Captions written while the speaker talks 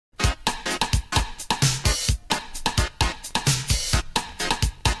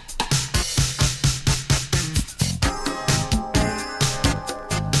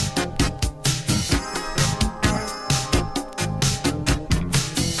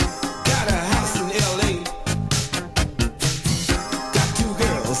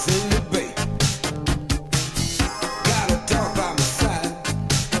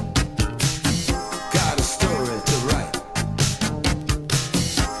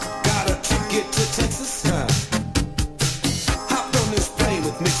get to Texas, hop on this plane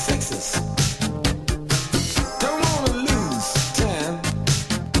with mixed sexes. Don't wanna lose time,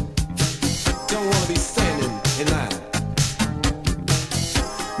 don't wanna be standing in line.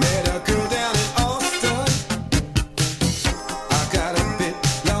 Met a girl down in Austin, I got a bit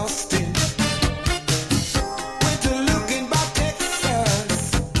lost in. Went to looking by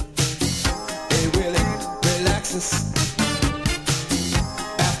Texas, it really relaxes.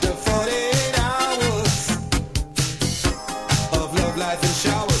 Life in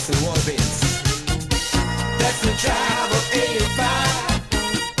showers and water beds. That's the drive of 85.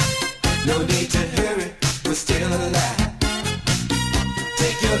 No need to hurry, we're still alive.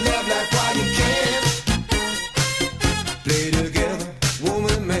 Take your love life while you can. Play together,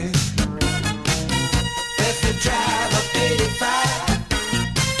 woman and man. That's the drive of 85.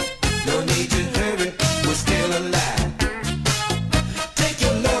 No need to hurry, we're still alive. Take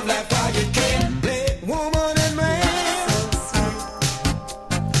your love life while you can. Play woman and man.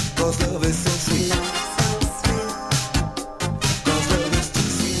 Cause love is so sweet. Cause love is too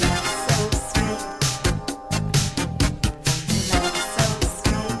sweet.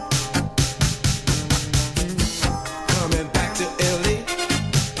 Coming back to LA,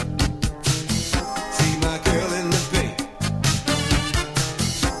 see my girl in the Bay.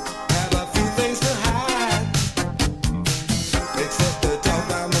 Have a few things to hide, except the dog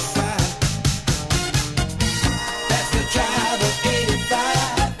by my side. That's the drive of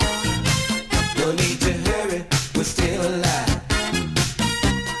 85. No need to hurry, we're still alive.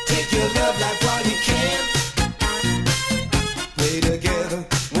 Take your love life while you can. Play together,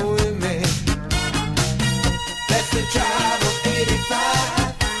 woman and man. That's the drive of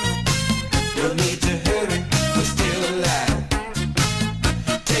 85. No need to hurry, we're still alive.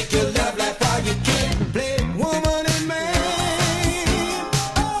 Take your love life while you can. Play woman and man.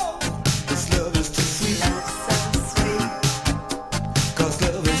 Oh, this love is too sweet. Cause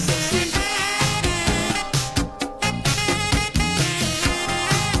love is so sweet.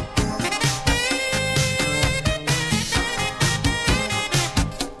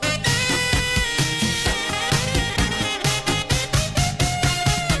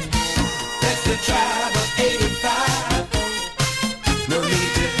 The drive of 85. No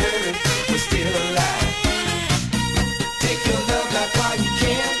need to hurry, we're still alive. Take your love life while you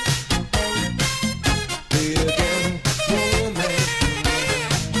can. Play together, woman.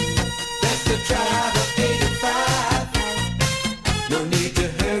 That's the drive of 85. No need to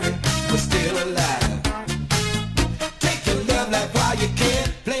hurry, we're still alive.